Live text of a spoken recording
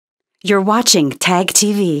You're watching Tag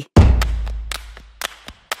TV.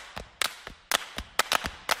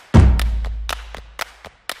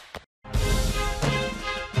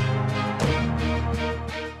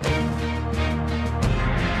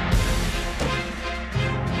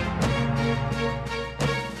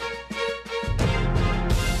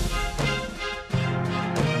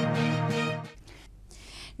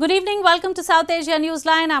 Good evening, welcome to South Asia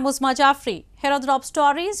Newsline. I'm Uzma Jafri. Here are the top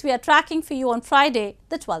stories we are tracking for you on Friday,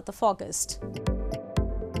 the 12th of August.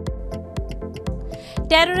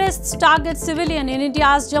 Terrorists target civilian in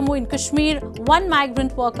India's Jammu and Kashmir. One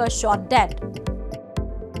migrant worker shot dead.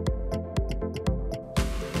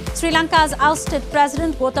 Sri Lanka's ousted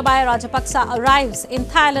President Gotabaya Rajapaksa arrives in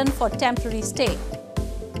Thailand for temporary stay.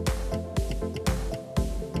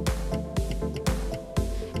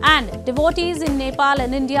 And devotees in Nepal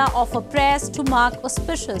and India offer prayers to mark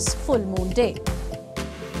auspicious full moon day.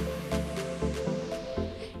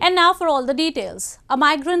 And now for all the details. A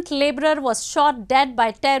migrant labourer was shot dead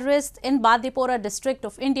by terrorists in Bandipora district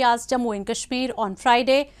of India's Jammu and Kashmir on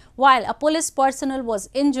Friday, while a police personnel was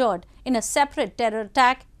injured in a separate terror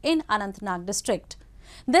attack in Anantnag district.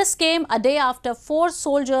 This came a day after 4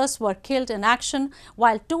 soldiers were killed in action,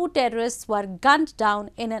 while 2 terrorists were gunned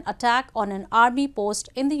down in an attack on an army post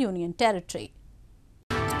in the Union Territory.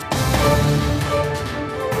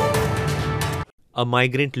 A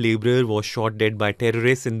migrant labourer was shot dead by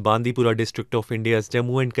terrorists in Bandipora district of India's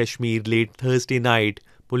Jammu and Kashmir late Thursday night,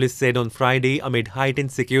 police said on Friday amid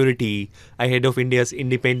heightened security ahead of India's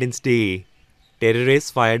Independence Day. Terrorists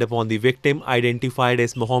fired upon the victim, identified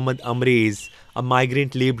as Mohammad Amrez, a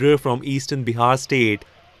migrant labourer from eastern Bihar state,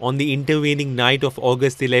 on the intervening night of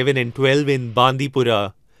August 11 and 12 in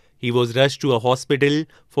Bandipora. He was rushed to a hospital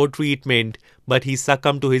for treatment, but he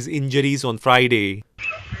succumbed to his injuries on Friday.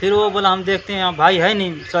 फिर वो बोला हम देखते हैं भाई है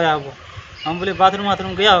नहीं सोया वो हम बोले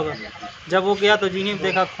बाथरूम गया होगा जब वो गया तो जीने में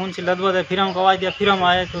देखा खून से लदबद है फिर हमको आवाज़ दिया फिर हम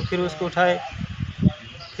आए तो फिर उसको उठाए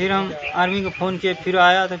फिर हम आर्मी को फ़ोन किए फिर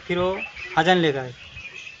आया तो फिर वो हाजन ले गए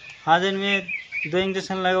हाजन में 2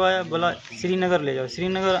 इंजेक्शन लगवाया बोला श्रीनगर ले जाओ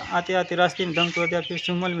श्रीनगर आते आते रास्ते में दम तोड़ दिया फिर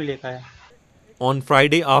सुम्मल में लेकर आया. On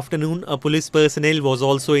Friday afternoon, a police personnel was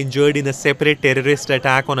also injured in a separate terrorist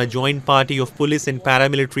attack on a joint party of police and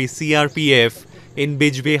paramilitary CRPF in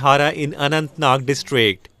Bijbehara in Anantnag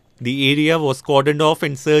district. The area was cordoned off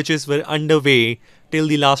and searches were underway till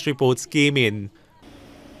the last reports came in.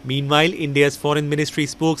 Meanwhile, India's Foreign Ministry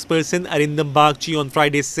spokesperson Arindam Bagchi on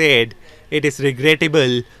Friday said it is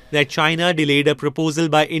regrettable that China delayed a proposal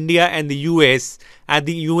by India and the US at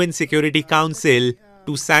the UN Security Council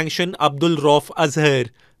to sanction Abdul Rauf Azhar,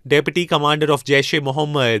 deputy commander of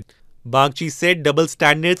Jaish-e-Mohammed. Bagchi said double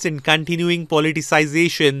standards and continuing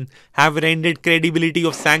politicization have rendered credibility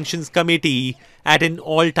of sanctions committee at an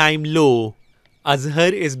all-time low.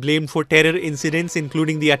 Azhar is blamed for terror incidents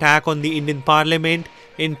including the attack on the Indian Parliament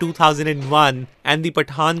in 2001 and the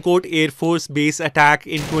Pathankot Air Force Base attack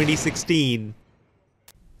in 2016.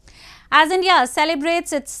 As India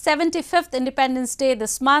celebrates its 75th Independence Day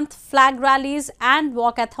this month, flag rallies and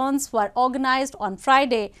walkathons were organized on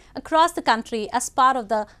Friday across the country as part of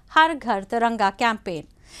the Har Ghar Tiranga campaign.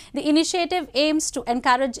 The initiative aims to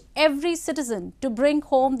encourage every citizen to bring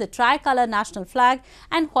home the tricolour national flag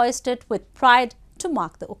and hoist it with pride to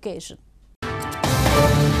mark the occasion.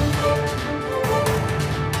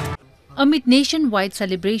 Amid nationwide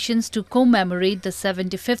celebrations to commemorate the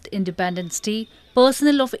 75th Independence Day,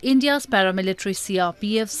 personnel of India's paramilitary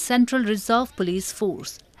CRPF Central Reserve Police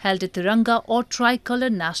Force held a Tiranga or Tricolour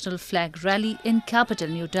National Flag rally in capital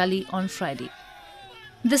New Delhi on Friday.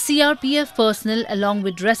 The CRPF personnel along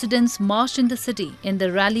with residents marched in the city in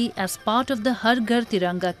the rally as part of the Har Ghar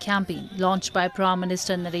Tiranga campaign launched by Prime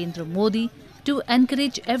Minister Narendra Modi to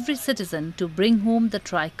encourage every citizen to bring home the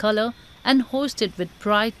tricolour and hoist it with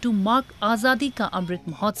pride to mark Azadi Ka Amrit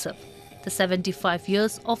Mahotsav, the 75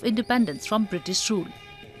 years of independence from British rule.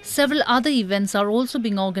 Several other events are also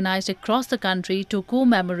being organized across the country to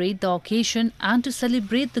commemorate the occasion and to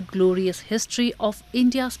celebrate the glorious history of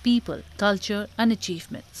India's people, culture and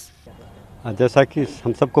achievements. जैसा कि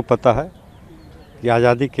हम सबको पता है कि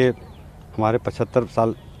आज़ादी के हमारे 75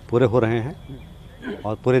 साल पूरे हो रहे हैं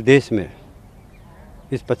और पूरे देश में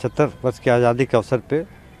इस 75 वर्ष की आज़ादी के अवसर पे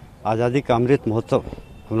आज़ादी का अमृत महोत्सव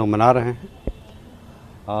हम लोग मना रहे हैं.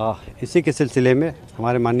 इसी के सिलसिले में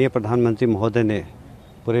हमारे माननीय प्रधानमंत्री महोदय ने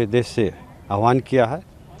पूरे देश से आह्वान किया है.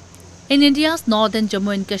 In India's northern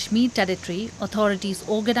Jammu and Kashmir territory, authorities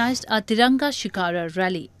organized a Tiranga Shikara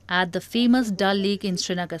rally at the famous Dal Lake in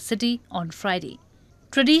Srinagar city on Friday.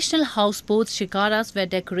 Traditional houseboats shikaras were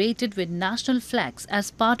decorated with national flags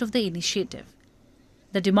as part of the initiative.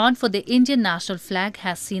 The demand for the Indian national flag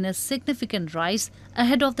has seen a significant rise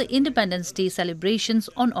ahead of the Independence Day celebrations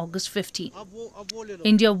on August 15.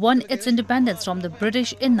 India won its independence from the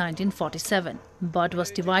British in 1947, but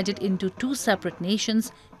was divided into two separate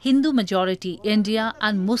nations, Hindu majority India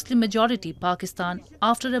and Muslim majority Pakistan,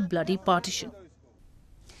 after a bloody partition.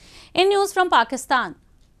 In news from Pakistan,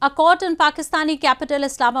 a court in Pakistani capital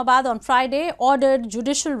Islamabad on Friday ordered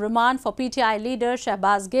judicial remand for PTI leader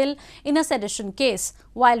Shahbaz Gill in a sedition case,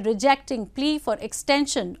 while rejecting plea for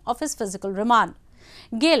extension of his physical remand.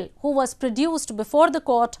 Gill, who was produced before the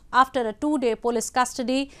court after a 2-day police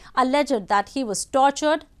custody, alleged that he was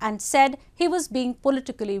tortured and said he was being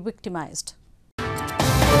politically victimized.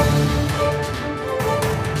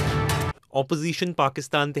 Opposition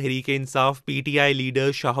Pakistan Tehreek-e-Insaf PTI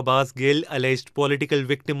leader Shahbaz Gill alleged political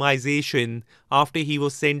victimization after he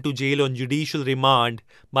was sent to jail on judicial remand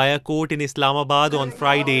by a court in Islamabad on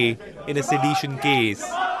Friday in a sedition case.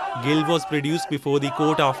 Gill was produced before the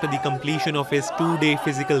court after the completion of his 2-day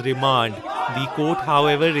physical remand. The court,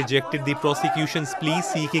 however, rejected the prosecution's plea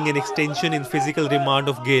seeking an extension in physical remand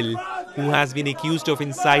of Gill, who has been accused of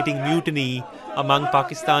inciting mutiny among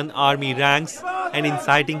Pakistan Army ranks and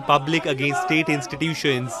inciting public against state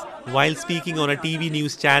institutions. While speaking on a TV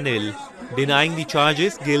news channel, denying the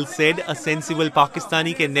charges, Gill said a sensible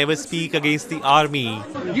Pakistani can never speak against the army.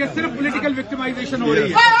 ये सिर्फ political victimization हो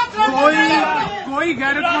रही है। कोई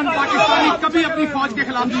गैरतमंद पाकिस्तानी कभी अपनी फौज के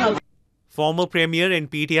खिलाफ नहीं होगा। Former Premier and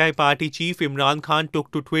PTI party chief Imran Khan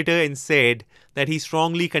took to Twitter and said that he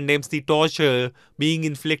strongly condemns the torture being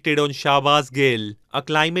inflicted on Shahbaz Gill. A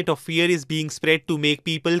climate of fear is being spread to make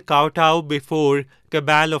people kowtow before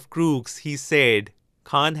cabal of crooks, he said.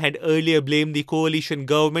 Khan had earlier blamed the coalition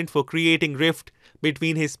government for creating rift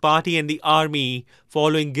between his party and the army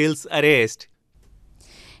following Gill's arrest.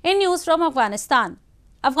 In news from Afghanistan,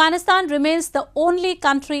 Afghanistan remains the only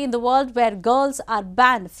country in the world where girls are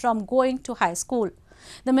banned from going to high school.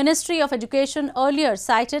 The Ministry of Education earlier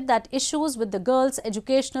cited that issues with the girls'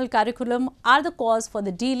 educational curriculum are the cause for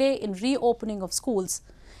the delay in reopening of schools.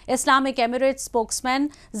 Islamic Emirates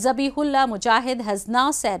spokesman Zabihullah Mujahid has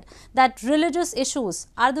now said that religious issues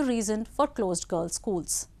are the reason for closed girls'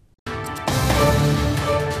 schools.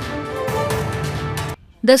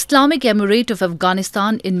 The Islamic Emirate of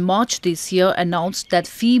Afghanistan in March this year announced that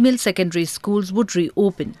female secondary schools would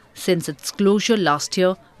reopen since its closure last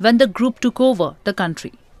year when the group took over the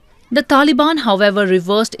country. The Taliban, however,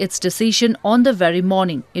 reversed its decision on the very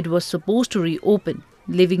morning it was supposed to reopen,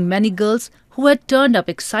 leaving many girls who had turned up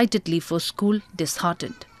excitedly for school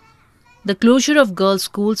disheartened. The closure of girls'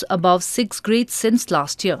 schools above 6th grade since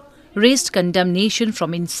last year raised condemnation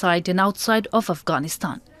from inside and outside of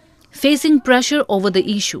Afghanistan. Facing pressure over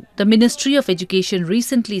the issue, the Ministry of Education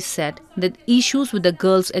recently said that issues with the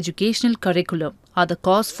girls' educational curriculum are the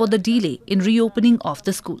cause for the delay in reopening of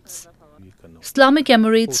the schools. Islamic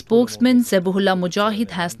Emirates spokesman Zabihullah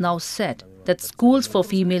Mujahid has now said that schools for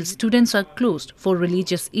female students are closed for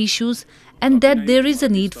religious issues and that there is a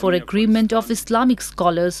need for agreement of Islamic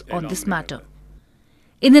scholars on this matter.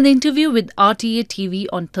 In an interview with RTA TV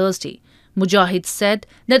on Thursday, Mujahid said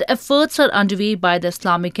that efforts are underway by the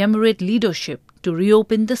Islamic Emirate leadership to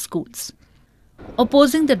reopen the schools.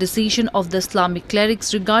 Opposing the decision of the Islamic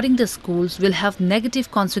clerics regarding the schools will have negative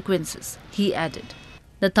consequences, he added.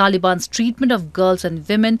 The Taliban's treatment of girls and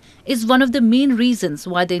women is one of the main reasons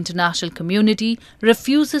why the international community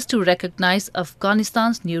refuses to recognize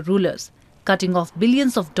Afghanistan's new rulers, cutting off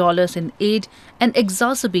billions of dollars in aid and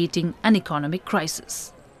exacerbating an economic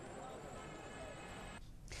crisis.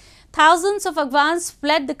 Thousands of Afghans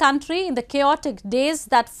fled the country in the chaotic days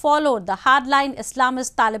that followed the hardline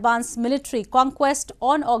Islamist Taliban's military conquest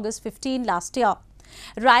on August 15 last year.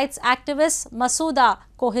 Rights activist Masouda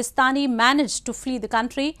Kohistani managed to flee the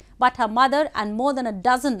country, but her mother and more than a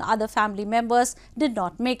dozen other family members did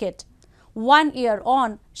not make it. 1 year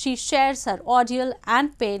on, she shares her ordeal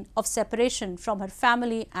and pain of separation from her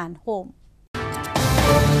family and home.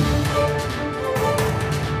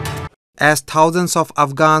 As thousands of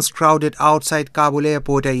Afghans crowded outside Kabul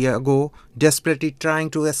airport a year ago, desperately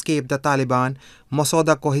trying to escape the Taliban,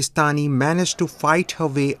 Masouda Kohistani managed to fight her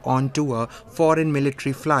way onto a foreign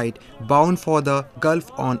military flight bound for the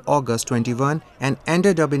Gulf on August 21 and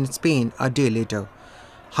ended up in Spain a day later.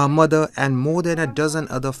 Her mother and more than a dozen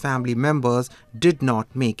other family members did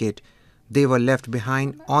not make it. They were left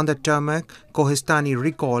behind on the tarmac, Kohistani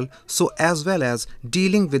recalled, so as well as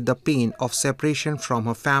dealing with the pain of separation from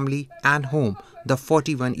her family and home. The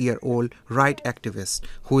 41-year-old right activist,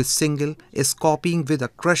 who is single, is coping with a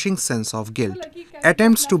crushing sense of guilt.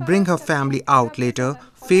 Attempts to bring her family out later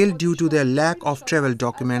failed due to their lack of travel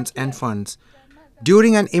documents and funds.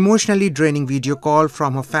 During an emotionally draining video call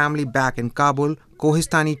from her family back in Kabul,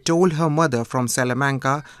 Kohistani told her mother from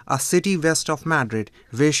Salamanca, a city west of Madrid,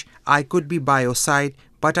 "Wish I could be by your side,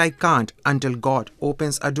 but I can't until God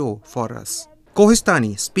opens a door for us."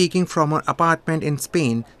 Kohistani, speaking from her apartment in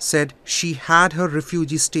Spain, said she had her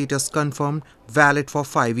refugee status confirmed, valid for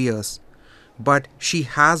 5 years. But she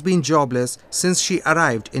has been jobless since she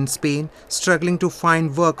arrived in Spain, struggling to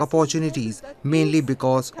find work opportunities, mainly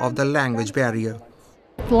because of the language barrier.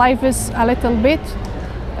 Life is a little bit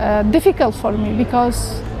difficult for me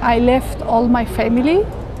because I left all my family.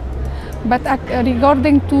 But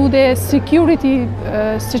regarding to the security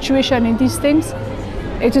situation in these things,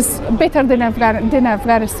 it is better than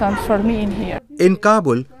Afghanistan for me in here. In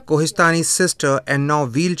Kabul, Kohistani's sister and now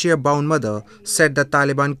wheelchair-bound mother said the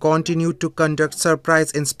Taliban continued to conduct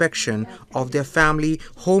surprise inspection of their family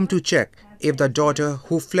home to check if the daughter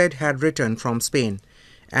who fled had returned from Spain.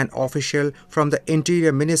 An official from the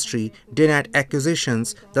Interior Ministry denied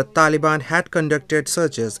accusations the Taliban had conducted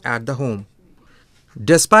searches at the home.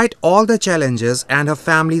 Despite all the challenges and her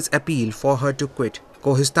family's appeal for her to quit,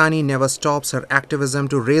 Kohistani never stops her activism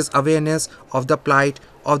to raise awareness of the plight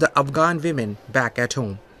of the Afghan women back at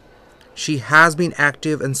home. She has been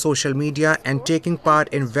active in social media and taking part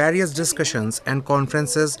in various discussions and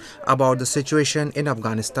conferences about the situation in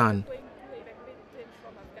Afghanistan.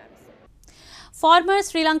 Former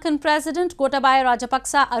Sri Lankan President Gotabaya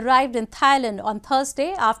Rajapaksa arrived in Thailand on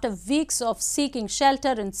Thursday after weeks of seeking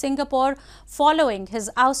shelter in Singapore following his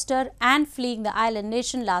ouster and fleeing the island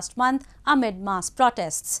nation last month amid mass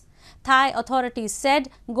protests. Thai authorities said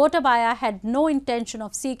Gotabaya had no intention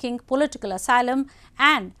of seeking political asylum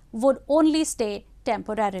and would only stay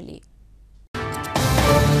temporarily.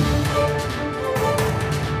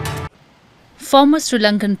 Former Sri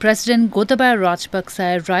Lankan President Gotabaya Rajapaksa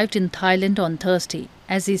arrived in Thailand on Thursday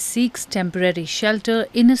as he seeks temporary shelter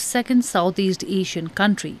in his second Southeast Asian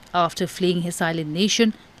country after fleeing his island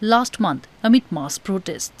nation last month amid mass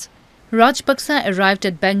protests. Rajapaksa arrived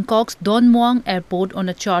at Bangkok's Don Muang airport on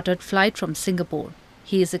a chartered flight from Singapore.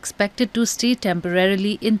 He is expected to stay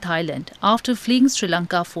temporarily in Thailand after fleeing Sri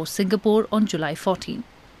Lanka for Singapore on July 14.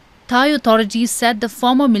 Thai authorities said the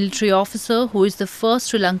former military officer, who is the first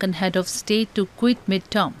Sri Lankan head of state to quit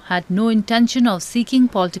mid-term, had no intention of seeking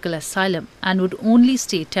political asylum and would only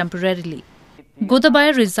stay temporarily.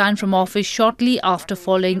 Gotabaya resigned from office shortly after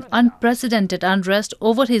following unprecedented unrest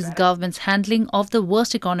over his government's handling of the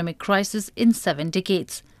worst economic crisis in 7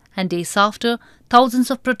 decades. And days after,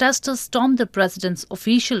 thousands of protesters stormed the president's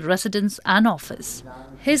official residence and office.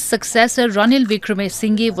 His successor Ranil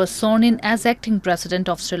Wickremesinghe was sworn in as acting president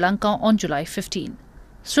of Sri Lanka on July 15.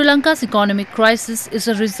 Sri Lanka's economic crisis is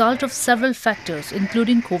a result of several factors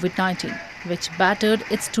including COVID-19, which battered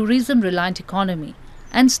its tourism-reliant economy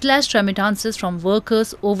and slashed remittances from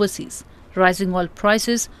workers overseas, rising oil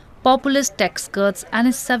prices, populist tax cuts and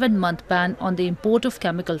a 7-month ban on the import of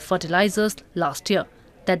chemical fertilizers last year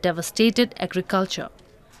that devastated agriculture.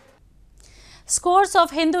 Scores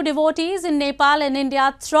of Hindu devotees in Nepal and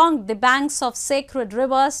India thronged the banks of sacred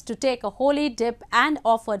rivers to take a holy dip and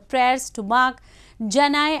offered prayers to mark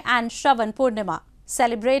Janai and Shravan Purnima,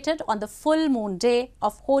 celebrated on the full moon day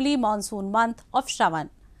of holy monsoon month of Shravan.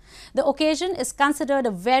 The occasion is considered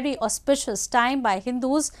a very auspicious time by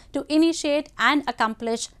Hindus to initiate and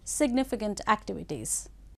accomplish significant activities.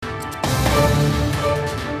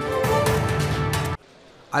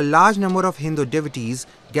 A large number of Hindu devotees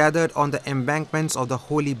gathered on the embankments of the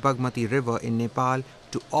holy Bagmati river in Nepal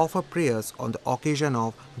to offer prayers on the occasion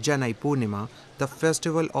of Janai Purnima, the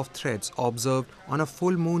festival of threads observed on a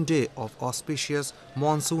full moon day of auspicious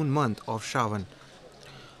monsoon month of Shravan.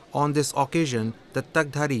 On this occasion, the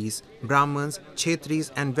Takdharis, Brahmins,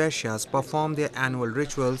 Kshetris and Vaishyas perform their annual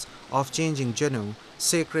rituals of changing janu,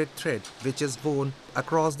 sacred thread which is worn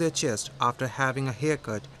across their chest after having a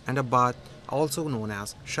haircut and a bath, also known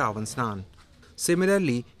as Shravan Snan.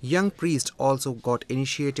 Similarly, young priests also got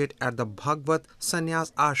initiated at the Bhagavad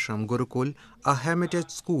Sannyas Ashram Gurukul, a hermitage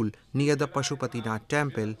school near the Pashupatinath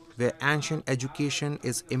temple where ancient education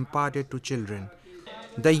is imparted to children.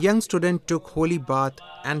 The young student took holy bath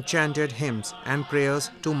and chanted hymns and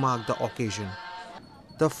prayers to mark the occasion.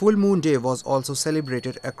 The full moon day was also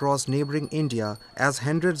celebrated across neighboring India as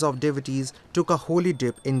hundreds of devotees took a holy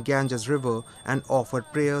dip in Ganges river and offered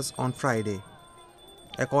prayers on Friday.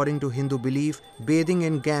 According to Hindu belief, bathing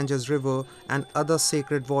in Ganges river and other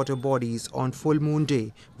sacred water bodies on full moon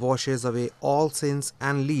day washes away all sins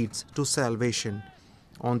and leads to salvation.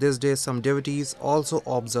 On this day, some devotees also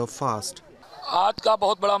observe fast. आज का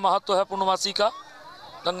बहुत बड़ा महत्व है पूर्णमासी का।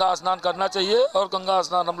 गंगा स्नान करना चाहिए और गंगा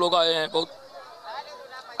स्नान हम लोग आए हैं बहुत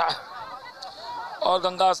और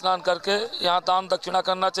गंगा स्नान करके यहाँ दान दक्षिणा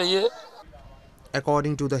करना चाहिए।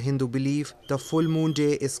 According to the Hindu belief, the full moon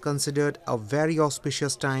day is considered a very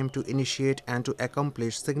auspicious time to initiate and to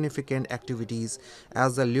accomplish significant activities,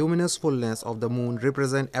 as the luminous fullness of the moon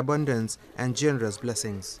represents abundance and generous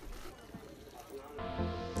blessings.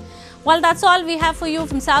 Well, that's all we have for you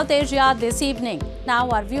from South Asia this evening. Now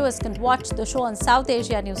our viewers can watch the show on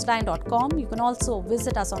SouthAsiaNewsline.com. You can also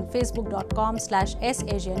visit us on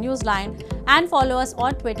Facebook.com/SAsiaNewsline and follow us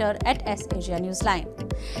on Twitter @SAsiaNewsline.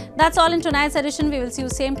 That's all in tonight's edition. We will see you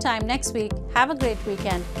same time next week. Have a great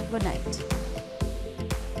weekend. Good night.